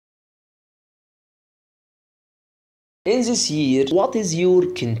In this year, what is your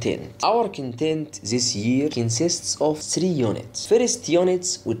content? Our content this year consists of 3 units. First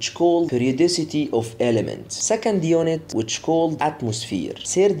unit, which called Periodicity of Elements. Second unit, which called Atmosphere.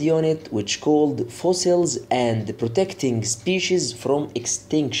 Third unit, which called Fossils and Protecting Species from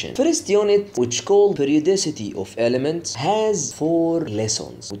Extinction. First unit, which called Periodicity of Elements, has 4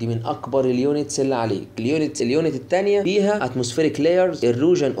 lessons. ودي من أكبر اليونتس اللي عليك. اليونت الثانية فيها Atmospheric Layers,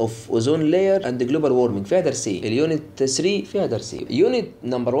 Erosion of Ozone Layer and Global Warming. فيها درسين. اليونت 3 فيها درسين. Unit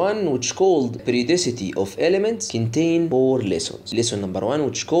number 1 which called Periodicity of Elements contain 4 lessons. Lesson number 1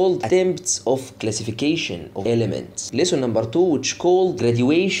 which called Attempts of Classification of Elements. Lesson number 2 which called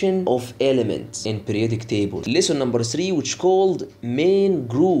Graduation of Elements in Periodic Table. Lesson number 3 which called Main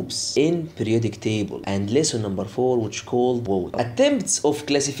Groups in Periodic Table. And lesson number 4 which called Attempts of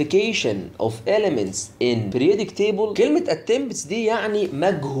Classification of Elements in Periodic Table. كلمة attempts دي يعني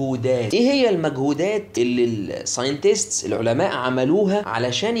مجهودات. ايه هي المجهودات اللي الساينتستس العلماء عملوها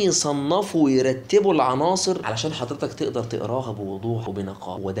علشان يصنفوا ويرتبوا العناصر علشان حضرتك تقدر تقراها بوضوح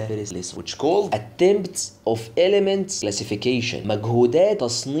وبنقاء؟ وده first lesson which called attempts of elements classification. مجهودات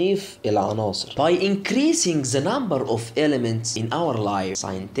تصنيف العناصر. By increasing the number of elements in our life,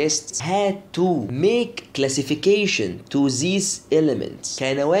 scientists had to make classification to these elements.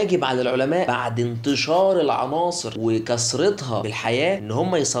 كان واجب على العلماء بعد انتشار العناصر وكثرتها في الحياة ان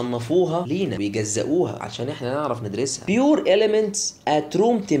هم يصنفوها لينا ويجزئوها عشان احنا نعرف ندرسها. Pure elements at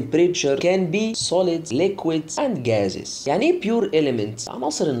room temperature can be solids, liquids and gases. يعني ايه pure elements؟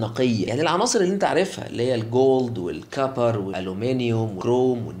 العناصر النقية، يعني العناصر اللي انت عارفها اللي هي الجولد والكبر والالومنيوم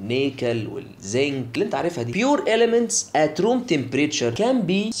والكروم والنيكل والزنك اللي انت عارفها دي. Pure elements at room temperature can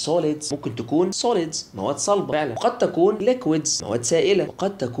be solids، ممكن تكون solids مواد صلبة فعلا، وقد تكون liquids مواد سائلة،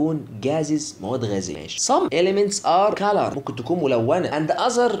 وقد تكون gases مواد غازية. ماشي. Some elements are color، ممكن تكون ملونة، and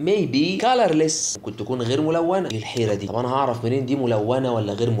other may be colorless، ممكن تكون غير ملونة. ايه الحيرة دي؟ طب انا هعرف منين دي ملونة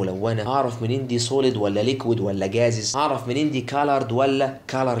ولا غير ملونة؟ هعرف منين دي solid ولا liquid ولا gases؟ هعرف منين دي colored ولا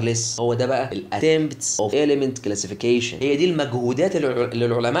colorless؟ هو ده بقى ال attempts of element classification. هي دي المجهودات اللي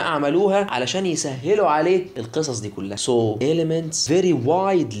العلماء عملوها علشان يسهلوا عليك القصص دي كلها. So elements vary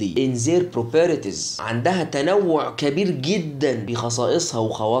widely in their properties، عندها تنوع كبير جدا بخصائصها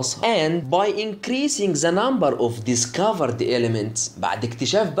وخواصها. And by increasing the number of discovered elements، بعد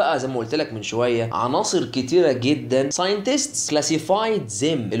اكتشاف بقى زي ما قلت لك من شوية عناصر كتيرة جدا، scientists classified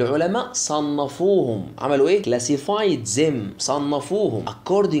them، العلماء صنفوهم. عملوا ايه؟ classified them، صنفوهم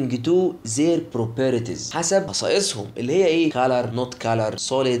according to their properties، حسب خصائصهم اللي هي ايه؟ color, not color,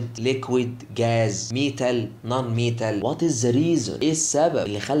 solid, liquid, gas, metal, non-metal. what is the reason؟ ايه السبب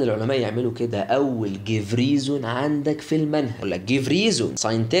اللي خلى العلماء يعملوا كده؟ اول give reason عندك في المنهج، يقول لك give reason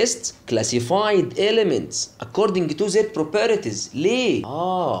scientists classified elements according to their properties. ليه؟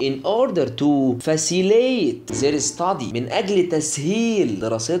 in order to facilitate their study، من اجل تسهيل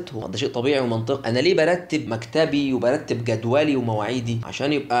دراستهم. ده شيء طبيعي ومنطقي. انا ليه برتب مكتبي وبرتب جدولي ومواعيدي؟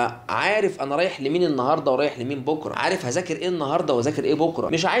 عشان يبقى عارف انا رايح لمين النهارده ورايح لمين بكره، عارف هذاكر ايه النهارده واذاكر ايه بكره،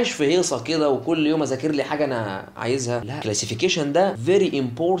 مش عايش في هيصه كده وكل يوم اذاكر لي حاجه انا عايزها. لا، كلاسيفيكيشن ده very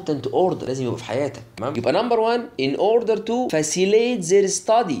important order لازم يبقى في حياتك. تمام؟ يبقى نمبر 1 in order to facilitate their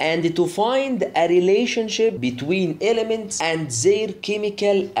study and to find a relationship between elements and their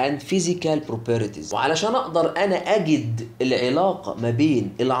chemical and physical properties. وعلشان اقدر انا اجد العلاقه ما بين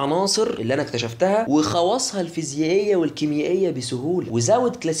العناصر اللي انا اكتشفتها وخواصها الفيزيائيه والكيميائيه بسهوله.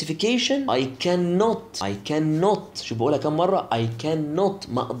 without classification I cannot شوف بقولها كم مره، I cannot،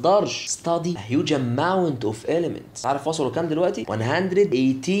 ما اقدرش study a huge amount of elements. عارف وصلوا كام دلوقتي؟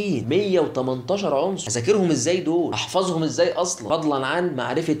 118 عنصر. هذاكرهم ازاي دول؟ احفظهم ازاي اصلا؟ فضلا عن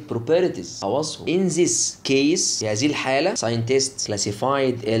معرفه properties خواصهم. in this case، في هذه الحاله scientists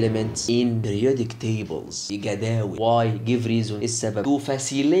classified elements in periodic tables، جداول. why؟ give reason، السبب. to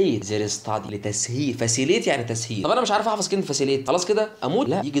facilitate their study، لتسهيل. facilitate يعني تسهيل. طب انا مش عارف احفظ كلمه facilitate، خلاص كده اموت؟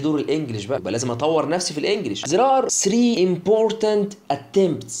 لا، يجي دور الانجليش بقى، يبقى لازم اطور نفسي في الانجليش. there are 3 important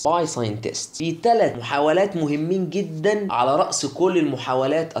attempts by scientists، في 3 محاولات مهمين جدا على راس كل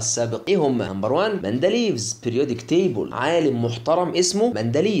المحاولات السابقه. ايه هم؟ نمبر 1 مندليفز periodic table، عالم محترم اسمه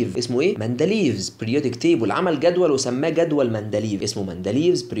مندليف. اسمه ايه؟ مندليفز periodic table، عمل جدول وسماه جدول مندليف، اسمه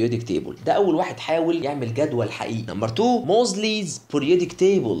مندليفز periodic table. ده اول واحد حاول يعمل جدول حقيقي. نمبر 2 موزليز periodic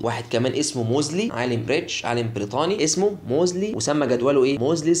table، واحد كمان اسمه موزلي، عالم عالم بريطاني اسمه موزلي وسمى جدوله ايه؟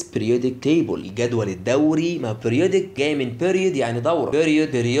 موزليز periodic table، الجدول الدوري. ما periodic جاي من period يعني دوره، period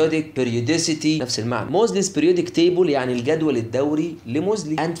periodic periodicity نفس المعنى. Moseley's periodic table يعني الجدول الدوري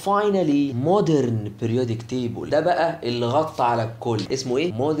لموزلي. and finally modern periodic table ده بقى اللي غطى على الكل، اسمه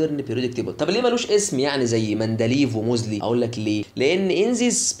ايه؟ modern periodic table. طب ليه ملوش اسم يعني زي مندليف وموزلي؟ اقول لك ليه. لان in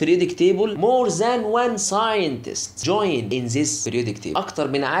this periodic table more than one scientist join in this periodic table. اكتر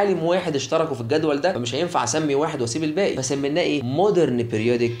من عالم واحد اشتركوا في الجدول ده، فمش هينفع اسمي واحد واسيب الباقي، فسميناه ايه؟ modern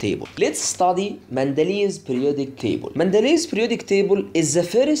periodic table. let's study Mendeleev's periodic table. Mendeleev's periodic table is the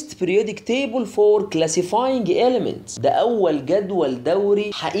first periodic table for classifying elements. ده اول جدول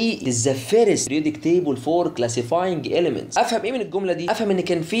دوري حقيقي. is the first periodic table for classifying elements. افهم ايه من الجمله دي؟ افهم ان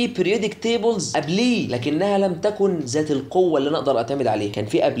كان في periodic tables قبليه لكنها لم تكن ذات القوه اللي انا اقدر اعتمد عليها. كان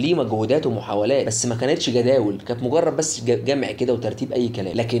في قبليه مجهودات ومحاولات بس ما كانتش جداول، كانت مجرد بس جمع كده وترتيب اي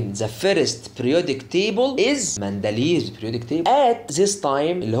كلام. لكن the first periodic table is Mendeleev's periodic table. at this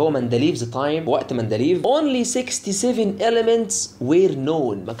time اللي هو Mendeleev's time، وقت مندليف only 67 elements were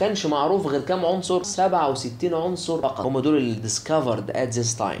known. ما كانش معروف غير كام عنصر؟ 67 عنصر فقط، هم دول اللي discovered at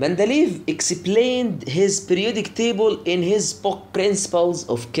this time. Mendeleev explained his periodic table in his book Principles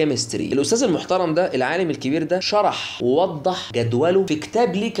of Chemistry. الأستاذ المحترم ده، العالم الكبير ده، شرح ووضح جدوله في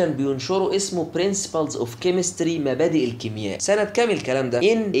كتاب ليه كان بينشره اسمه Principles of Chemistry، مبادئ الكيمياء. سنة كام الكلام ده؟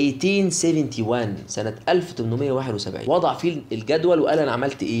 in 1871، سنة 1871. وضع فيه الجدول وقال أنا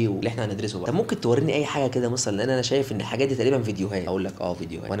عملت إيه واللي إحنا هندرسه بقى. طب ممكن توريني أي حاجة كده مثلا، لأن أنا شايف إن الحاجات دي تقريبا فيديوهات. أقول لك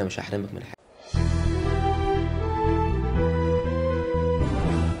فيديوهات وأنا مش هحرمك من حاجة.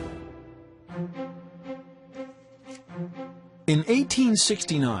 In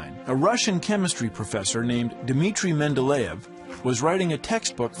 1869, a Russian chemistry professor named Dmitry Mendeleev was writing a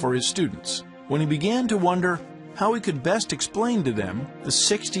textbook for his students when he began to wonder how he could best explain to them the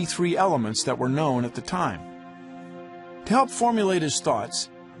 63 elements that were known at the time. To help formulate his thoughts,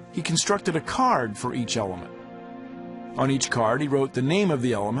 he constructed a card for each element. On each card, he wrote the name of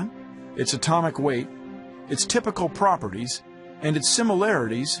the element, its atomic weight, its typical properties, and its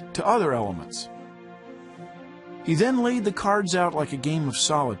similarities to other elements. He then laid the cards out like a game of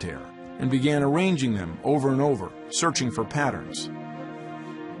solitaire and began arranging them over and over, searching for patterns.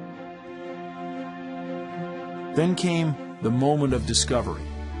 Then came the moment of discovery.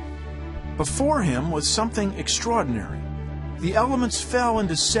 Before him was something extraordinary. The elements fell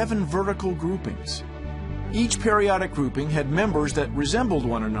into 7 vertical groupings. Each periodic grouping had members that resembled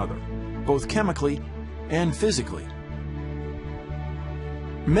one another, both chemically and physically.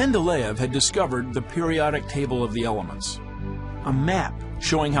 Mendeleev had discovered the periodic table of the elements, a map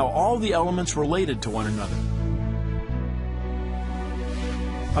showing how all the elements related to one another.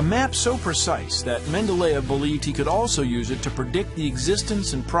 A map so precise that Mendeleev believed he could also use it to predict the existence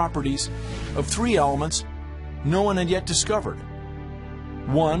and properties of 3 elements no one had yet discovered.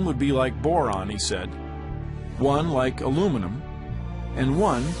 One would be like boron, he said, one like aluminum, and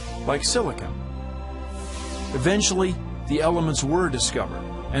one like silicon. Eventually, the elements were discovered,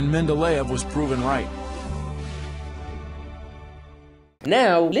 and Mendeleev was proven right.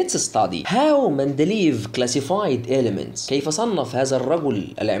 Now let's study how Mendeleev classified elements. كيف صنف هذا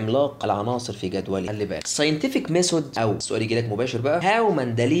الرجل العملاق العناصر في جدوله. خلي بالك scientific method، او السؤال يجي لك مباشر بقى، how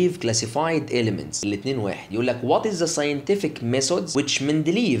Mendeleev classified elements. الاثنين واحد. يقول لك what is the scientific methods which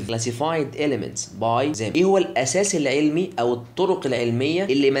Mendeleev classified elements by them. ايه هو الاساس العلمي او الطرق العلميه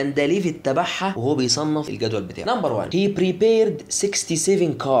اللي مندليف اتبعها وهو بيصنف الجدول بتاعه. Number 1 he prepared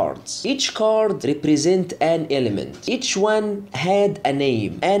 67 cards. Each card represent an element. Each one had a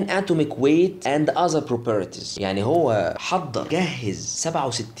name, an atomic weight and other properties. يعني هو حضر جهز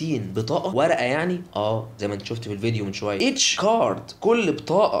 67 بطاقة ورقة يعني زي ما انت شفت في الفيديو من شوية. Each card كل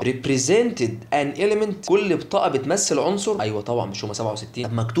بطاقة represented an element، كل بطاقة بتمثل عنصر. ايوه طبعا مش هما 67.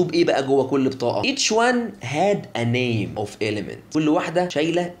 طب مكتوب ايه بقى جوه كل بطاقة؟ Each one had a name of element. كل واحدة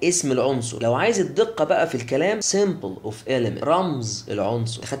شايلة اسم العنصر. لو عايز الدقة بقى في الكلام symbol of element، رمز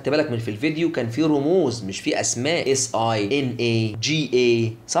العنصر. خدت بالك من في الفيديو كان في رموز مش في اسماء، SI NA GA،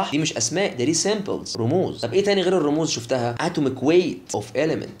 صح؟ دي مش اسماء، دي سيمبلز، رموز. طب ايه تاني غير الرموز شفتها؟ atomic weight of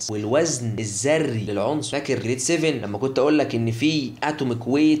elements، والوزن الذري للعنصر. فاكر جريد 7 لما كنت اقول لك ان في atomic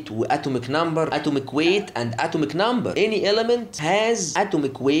weight و atomic number، atomic weight and atomic number. any element has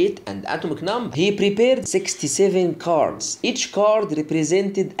atomic weight and atomic number. He prepared 67 cards. Each card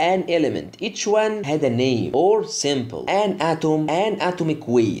represented an element. Each one had a name or symbol, an atom, an atomic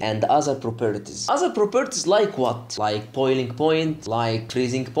weight and other properties. Other properties like what? Like boiling point, like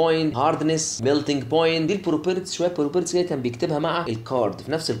freezing point, hardness, melting point. دي البروبرتيز، شويه بروبرتيز كده كان بيكتبها مع الكارد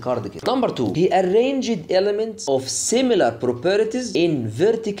في نفس الكارد كده. نمبر 2 he arranged elements of similar properties in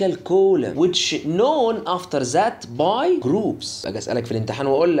vertical column which known after that by groups. باجي اسالك في الامتحان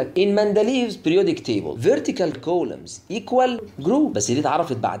واقول لك in Mendeleev's periodic table vertical columns equal group، بس دي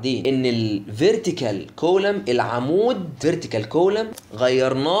اتعرفت بعدين ان الفيرتيكال كولم العمود فيرتيكال كولم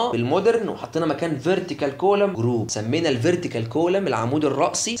غيرناه بالمودرن وحطينا مكان فيرتيكال كولم جروب، سمينا الفيرتيكال كولم العمود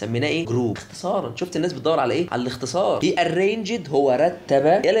الرأسي سميناه ايه؟ جروب. اختصارا شفت الناس بتدور على ايه؟ على الاختصار. he arranged هو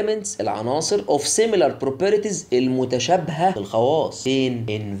رتب elements العناصر of similar properties المتشابهه بالخواص in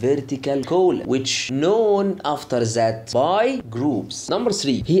vertical column which known after that by groups. Number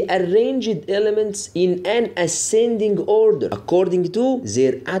 3 he arranged elements in an ascending order according to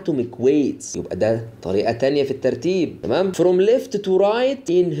their atomic weights. يبقى ده طريقه تانية في الترتيب، تمام؟ from left to right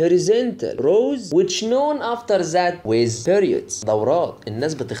in horizontal rows which known after that with periods. دورات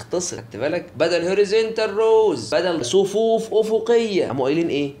الناس بتختصر، خدت بالك؟ بدل horizontal rows بدل صفوف افقيه قاموا قايلين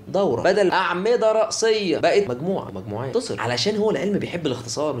ايه؟ دوره. بدل اعمده راسيه بقت مجموعات. اختصر علشان هو العلم بيحب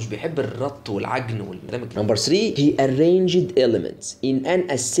الاختصار مش بيحب الربط والعجن والكلام. نمبر 3 he arranged elements in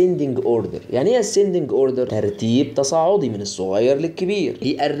an ascending order. يعني ايه ascending order؟ ترتيب تصاعدي من الصغير للكبير.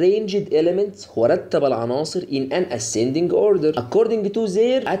 he arranged elements هو رتب العناصر in an ascending order according to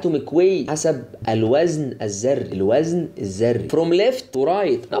their atomic weight حسب الوزن الذري from left to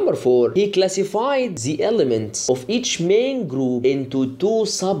right. Number 4 he classified the elements of each main group into two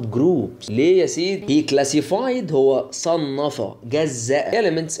subgroups. ليه يا سيدي؟ he classified هو صنف جزأ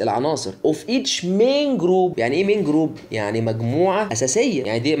elements العناصر of each main group. يعني ايه main group؟ يعني مجموعة أساسية.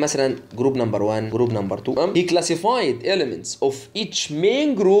 يعني دي مثلا جروب نمبر 1 جروب نمبر 2. he classified elements of each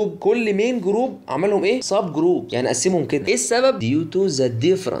main group. كل main group عملهم ايه؟ sub group، يعني قسمهم كده. ايه السبب؟ due to the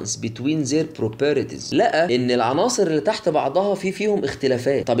difference between their properties. لقى ان العناصر اللي تحت بعضها فيهم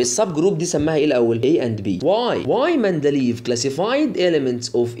اختلافات. طب السب جروب دي سماها ايه الاول؟ A and B. why Mendeleev classified elements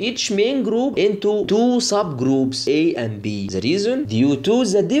of each main group into two subgroups A and B. the reason due to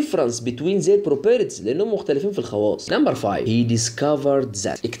the difference between their properties لانهم مختلفين في الخواص. Number 5 he discovered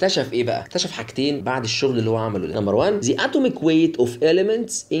that. اكتشف ايه بقى؟ اكتشف حاجتين بعد الشغل اللي هو عمله ده. Number 1 the atomic weight of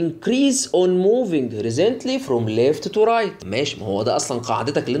elements increase on moving horizontally from left to right. ماشي، ما هو ده اصلا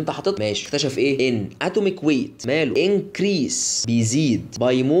قاعدتك اللي انت حاططها. ماشي، اكتشف ايه؟ ان atomic weight ماله increase بيزيد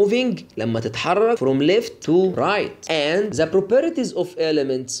by moving لما تتحرك from left to right and the properties of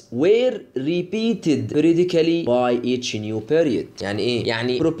elements were repeated periodically by each new period. يعني ايه؟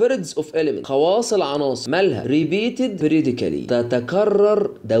 يعني properties of elements خواص العناصر مالها repeated periodically تتكرر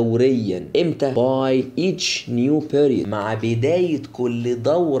دوريا. امتى؟ by each new period مع بداية كل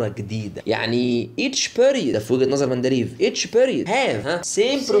دورة جديدة. يعني each period ده في وجهة نظر مندليف each period have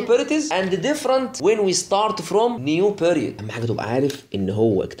same properties and different when we start from new period. اهم حاجة تبقى عارف ان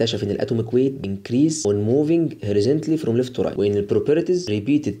هو اكتشف ان الاتوميك ويت increase on moving horizontally from left to right وان البروبرتيز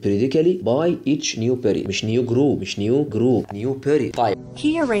repeated periodically by each new period. مش new group new period. طيب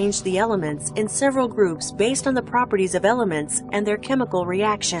he arranged the elements in several groups based on the properties of elements and their chemical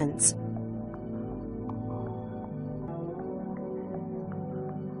reactions.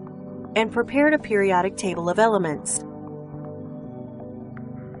 And prepared a periodic table of elements.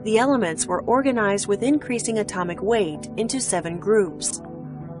 The elements were organized with increasing atomic weight into 7 groups.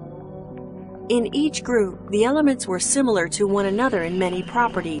 In each group, the elements were similar to one another in many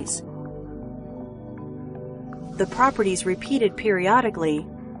properties. The properties repeated periodically,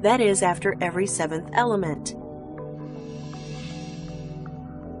 that is, after every 7th element.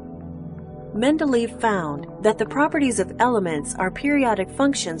 Mendeleev found that the properties of elements are periodic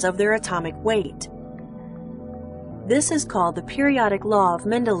functions of their atomic weight. This is called the periodic law of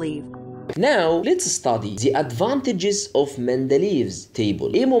Mendeleev. Now let's study the advantages of Mendeleev's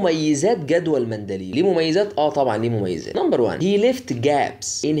table. ايه مميزات جدول مندليف؟ ليه مميزات؟ طبعا ليه مميزات. Number 1 he left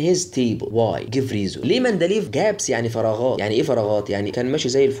gaps in his table. Why? Give reason. ليه مندليف gaps يعني فراغات؟ يعني ايه فراغات؟ يعني كان ماشي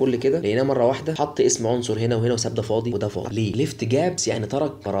زي الفل كده لقيناه مره واحده حط اسم عنصر هنا وهنا وساب ده فاضي وده فاضي. ليه؟ left gaps يعني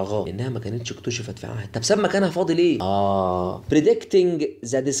ترك فراغات لانها ما كانتش اكتشفت في عهد. طب ساب مكانها فاضي ليه؟ predicting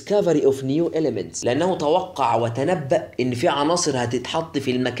the discovery of new elements لانه توقع وتنبأ ان في عناصر هتتحط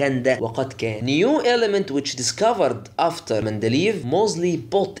في المكان ده وقد كان. New element which discovered after Mendeleev mostly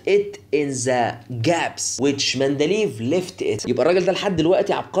put it in the gaps which Mendeleev left it. يبقى الراجل ده لحد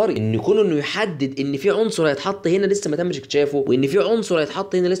دلوقتي عبقري ان كونه انه يحدد ان في عنصر هيتحط هنا لسه ما تمش اكتشافه وان في عنصر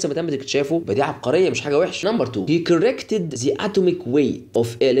هيتحط هنا لسه ما تمش اكتشافه. يبقى دي عبقريه مش حاجه وحشه. Number 2 he corrected the atomic weight of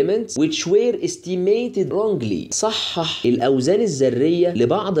elements which were estimated wrongly. صحح الاوزان الذريه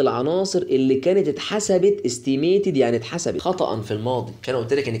لبعض العناصر اللي كانت اتحسبت estimated يعني اتحسبت خطأ في الماضي. عشان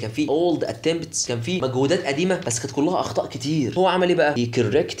قلت لك ان كان في old attempts، كان في مجهودات قديمه بس كانت كلها اخطاء كتير. هو عمل ايه بقى؟ he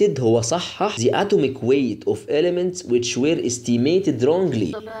corrected، هو صحح the atomic weight of elements which were estimated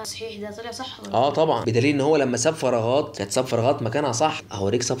wrongly. صحيح ده طلع صح ولا؟ طبعا، بدليل ان هو لما ساب فراغات كانت ساب فراغات مكانها صح.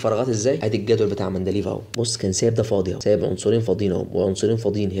 اوريك ساب فراغات ازاي. ادي الجدول بتاع مندليف اهو. بص كان سايب ده فاضي اهو، سايب عنصرين فاضيين اهو، وعنصرين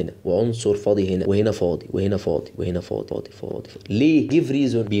فاضيين هنا، وعنصر فاضي هنا، وهنا فاضي، وهنا فاضي، وهنا فاضي، فاضي فاضي. ليه؟ give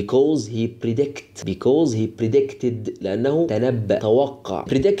reason because he predicted لانه تنبأ، توقع.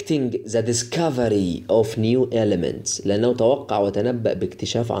 predicting the discovery of new elements، لانه توقع وتنبأ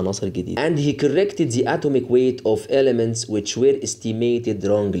باكتشاف عناصر جديدة. and he corrected the atomic weight of elements which were estimated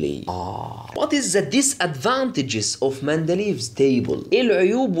wrongly. what is the disadvantages of Mendeleev's table؟ ايه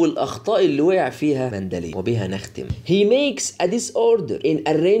العيوب والاخطاء اللي وقع فيها مندليف؟ وبها نختم. he makes a disorder in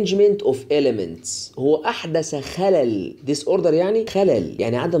arrangement of elements، هو احدث خلل. disorder يعني خلل،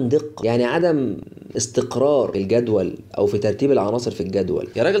 يعني عدم دقة، يعني عدم استقرار في الجدول او في ترتيب العناصر في الجدول.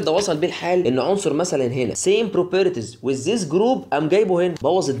 يا راجل ده وصل بيه الحال ان عنصر مثلا هنا same properties with this group قام جايبه هنا،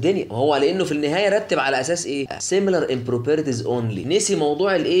 بوظ الدنيا. وهو لانه في النهايه رتب على اساس ايه؟ similar in properties only. نسي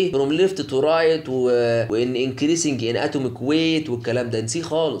موضوع الايه؟ from left to right وان increasing in atomic weight والكلام ده نسيه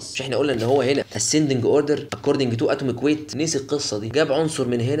خالص. مش احنا قلنا ان هو هنا ascending order according to atomic weight؟ نسي القصه دي، جاب عنصر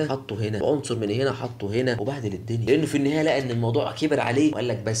من هنا حطه هنا، وعنصر من هنا حطه هنا، وبهدل الدنيا. لانه في النهايه لقى ان الموضوع كبر عليه وقال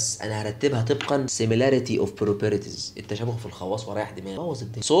لك بس انا هرتبها طبقا similarity of properties، التشابه في الخواص ورايح دماغ. بوظ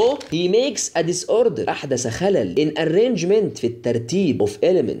الدنيا. so he makes a disorder، احدث خلل in arrangement في الترتيب of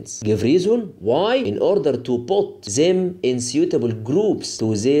elements. give reason why in order to put them in suitable groups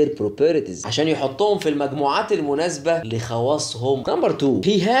to their properties، عشان يحطهم في المجموعات المناسبة لخواصهم. number 2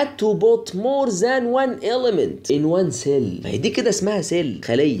 he had to put more than one element in one cell. ما هي دي كده اسمها سيل،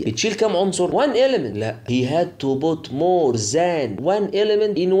 خلية بتشيل كام عنصر؟ one element. لا he had to put more than one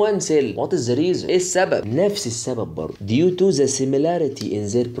element in one cell. what is the reason؟ ايه السبب؟ نفس السبب برضه due to the similarity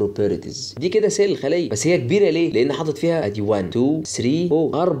in their properties. دي كده سيل، خلية، بس هي كبيرة ليه؟ لأن حاطط فيها ادي 1 2 3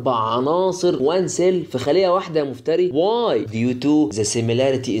 4 4 عناصر 1 سيل في خلية واحدة يا مفتري. why؟ due to the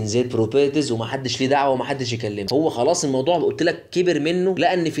similarity in their properties، ومحدش ليه دعوة ومحدش يكلمه. هو خلاص الموضوع قلت لك كبر منه،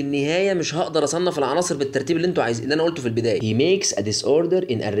 لأن في النهاية مش هقدر أصنف العناصر بالترتيب اللي أنتوا عايزين، اللي أنا قلته في البداية. he makes a disorder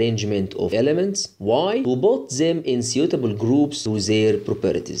in arrangement of elements. why؟ to put them in suitable groups to their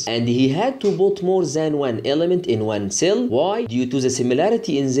properties. and he had to put more than one element in one cell. why؟ due to the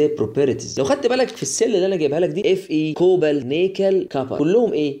similarity in their properties. لو خدت بالك في السيل اللي انا جايبها لك دي Fe كوبال نيكل كابر،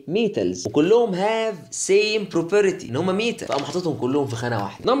 كلهم ايه؟ ميتالز، وكلهم have same property ان هم ميتال، فقام حاططهم كلهم في خانه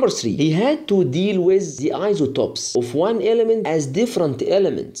واحده. number 3 he had to deal with the isotopes of one element as different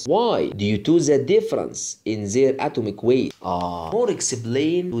elements. why؟ due to the difference in their atomic weight. more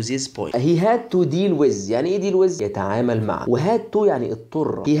explain to this point. he had to deal with يعني ايه deal with؟ يتعامل مع، وhad to يعني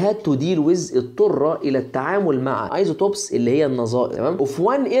اضطر. he had to deal with اضطر الى التعامل مع isotopes اللي هي النظائر، تمام، of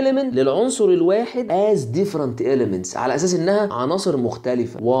one element للعنصر الواحد as different elements على اساس انها عناصر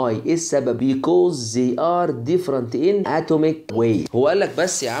مختلفه. why؟ ايه السبب؟ because they are different in atomic weight. هو قال لك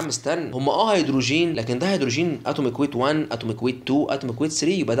بس يا عم استنى، هم هيدروجين، لكن ده هيدروجين atomic weight 1 atomic weight 2 atomic weight 3،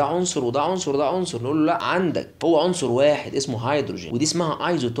 يبقى ده عنصر وده عنصر وده عنصر. نقول له لا، عندك هو عنصر واحد اسمه هيدروجين، ودي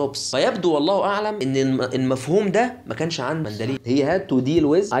اسمها isotopes. فيبدو والله اعلم ان المفهوم ده ما كانش عند مندليف. he had to deal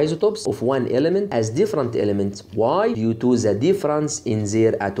with isotopes of one element as different elements. why؟ due to the difference in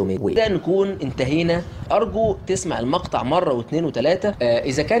their atomic weight. كده نكون انتهينا. ارجو تسمع المقطع مره واثنين وثلاثه.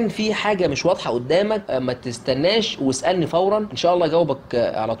 اذا كان في حاجه مش واضحه قدامك ما تستناش واسالني فورا، ان شاء الله اجاوبك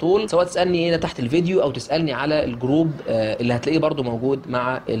على طول، سواء تسالني هنا تحت الفيديو او تسالني على الجروب اللي هتلاقيه برضو موجود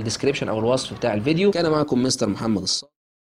مع الديسكريبشن او الوصف بتاع الفيديو. كان معكم مستر محمد الصالح.